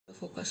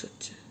Focus.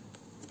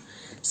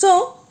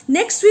 So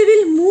next we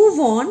will move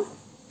on.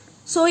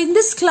 So in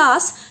this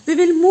class we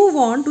will move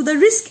on to the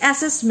risk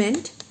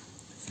assessment.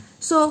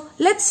 So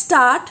let's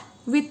start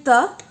with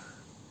the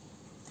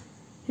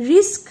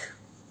risk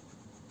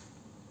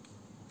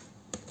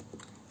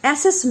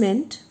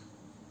assessment.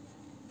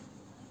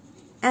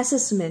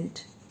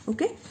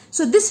 Okay.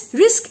 So this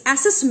risk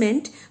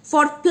assessment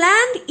for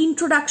planned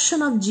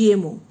introduction of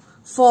GMO.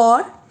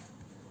 For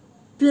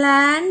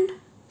planned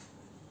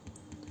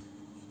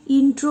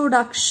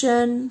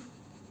introduction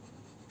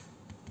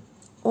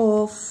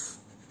of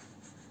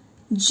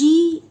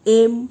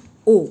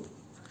GMO.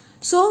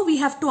 So we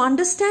have to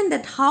understand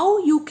that how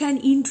you can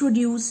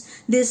introduce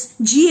this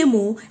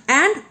GMO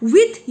and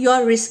with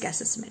your risk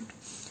assessment.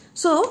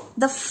 So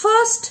the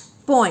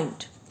first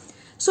point.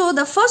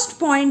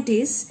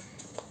 Is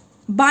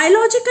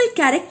biological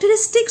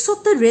characteristics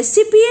of the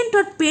recipient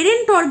or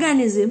parent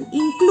organism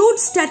include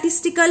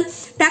statistical,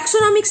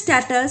 taxonomic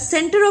status,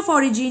 center of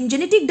origin,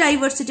 genetic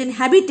diversity and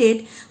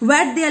habitat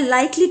where they are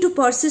likely to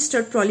persist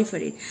or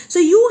proliferate. So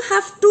you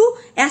have to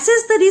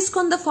assess the risk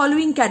on the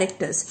following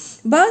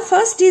characters. But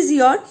first is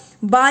your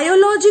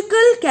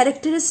biological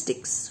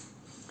characteristics.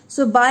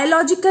 So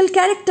biological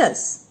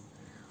characters.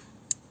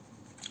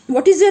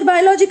 What is your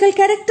biological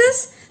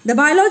characters? The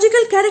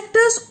biological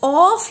characters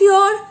of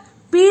your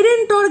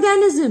parent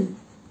organism,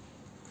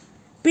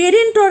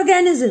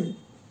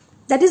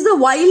 that is the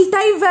wild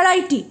type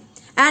variety,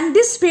 and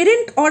this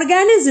parent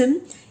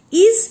organism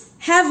is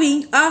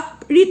having a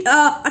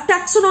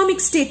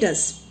taxonomic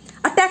status,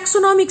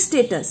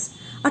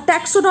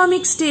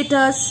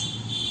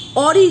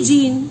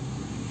 origin,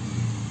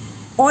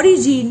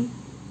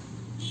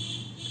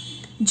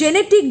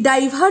 genetic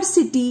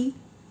diversity,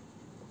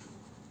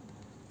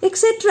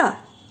 etc.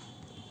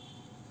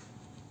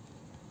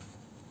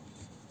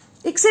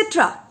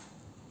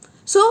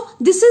 So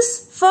this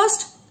is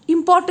first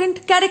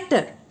important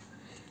character.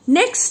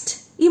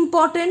 Next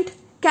important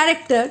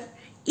character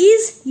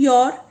is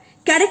your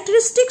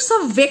characteristics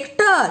of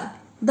vector.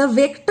 The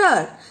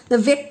vector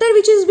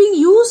which is being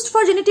used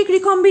for genetic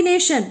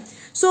recombination.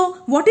 So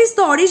what is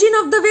the origin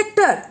of the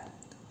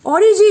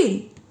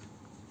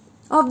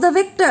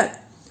vector?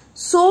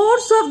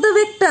 Source of the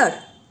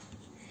vector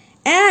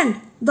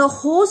and the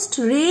host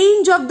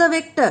range of the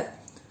vector.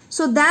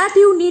 So that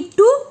you need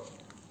to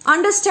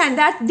understand,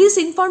 that this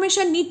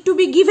information need to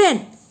be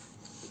given.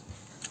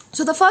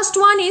 So the first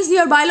one is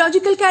your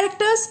biological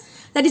characters,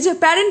 that is your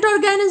parent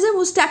organism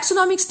whose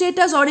taxonomic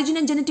status, origin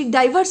and genetic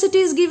diversity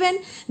is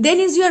given. Then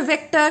is your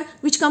vector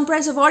which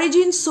comprises of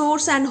origin,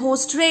 source and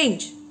host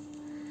range.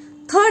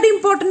 Third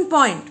important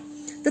point.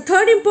 The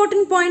third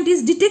important point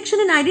is detection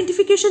and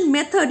identification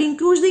method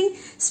including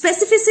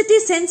specificity,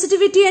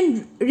 sensitivity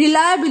and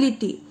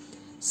reliability.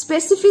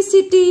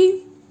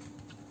 Specificity,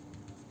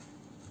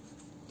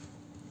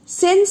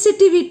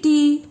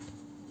 sensitivity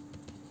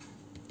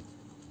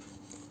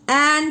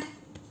and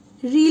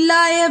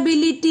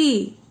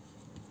reliability.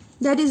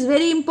 That is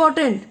very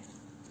important,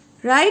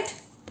 right?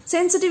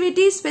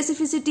 Sensitivity,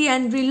 specificity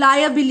and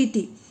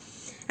reliability.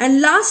 And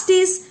last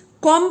is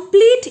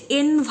complete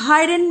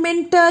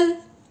environmental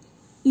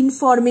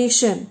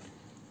information.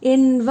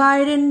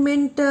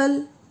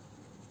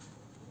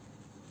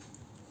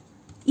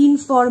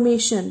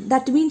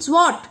 That means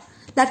what?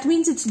 That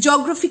means its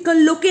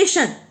geographical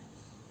location,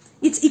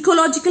 its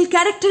ecological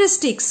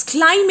characteristics,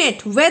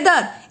 climate,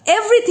 weather,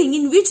 everything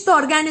in which the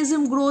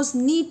organism grows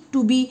need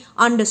to be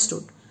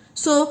understood.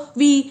 So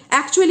we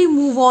actually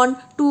move on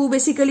to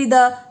basically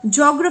the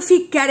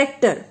geographic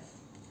character,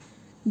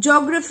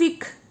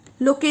 geographic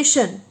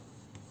location,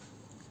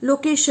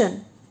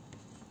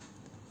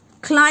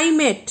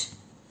 climate,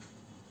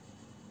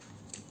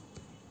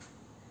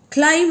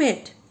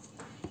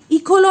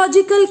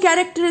 ecological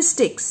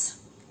characteristics.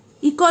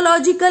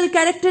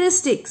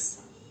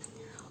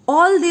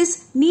 All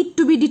this need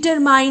to be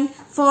determined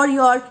for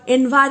your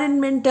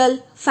environmental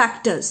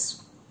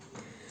factors.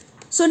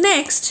 So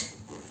next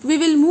we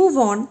will move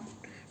on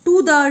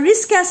to the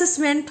risk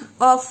assessment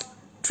of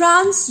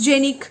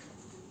transgenic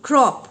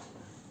crop.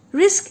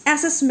 Risk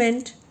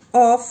assessment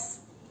of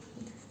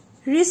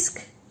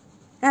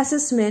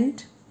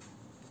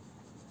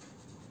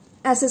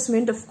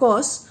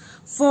course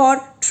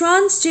for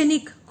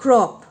transgenic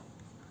crop.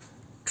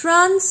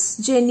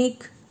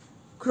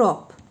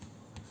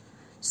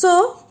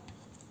 So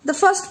the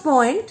first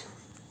point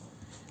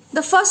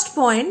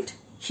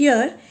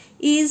here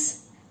is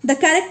the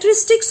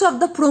characteristics of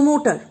the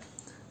promoter.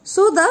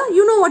 So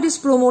you know what is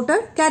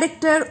promoter?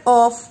 Character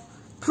of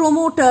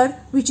promoter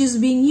which is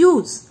being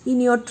used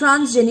in your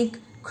transgenic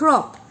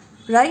crop,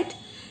 right?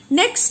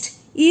 Next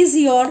is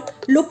your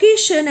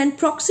location and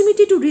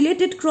proximity to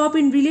related crop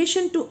in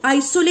relation to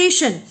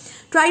isolation.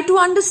 Try to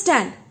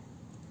understand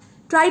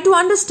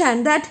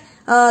that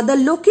the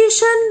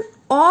location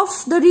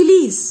of the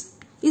release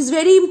is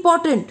very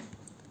important,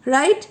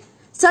 right?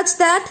 Such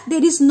that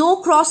there is no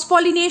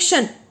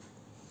cross-pollination.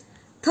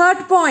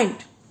 Third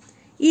point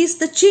is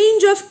the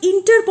change of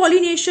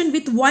interpollination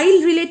with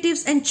wild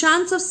relatives and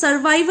chance of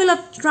survival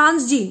of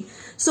transgene.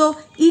 So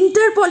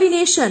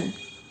interpollination,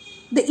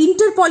 the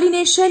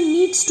interpollination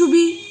needs to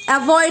be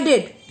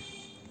avoided.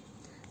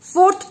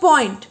 Fourth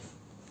point,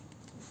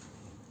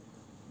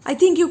 I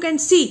think you can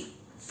see,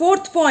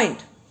 fourth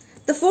point.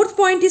 The fourth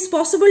point is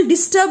possible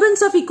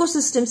disturbance of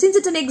ecosystem. Since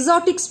it's an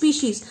exotic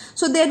species,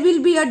 so there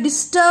will be a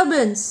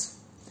disturbance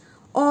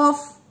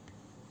of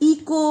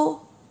ecosystem.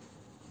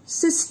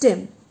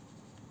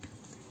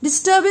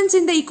 Disturbance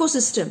in the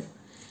ecosystem.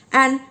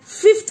 And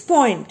fifth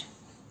point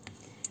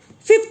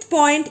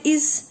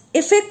is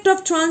effect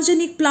of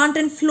transgenic plant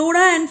and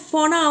flora and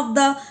fauna of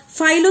the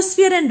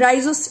phylosphere and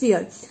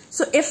rhizosphere.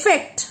 So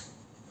effect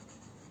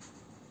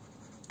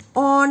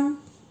on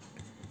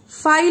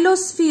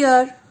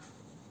phylosphere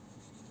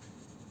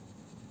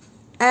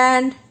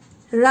and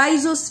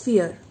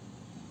rhizosphere.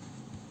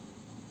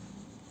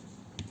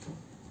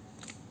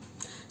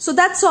 So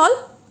that's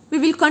all. We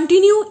will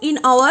continue in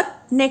our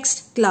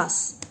next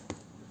class.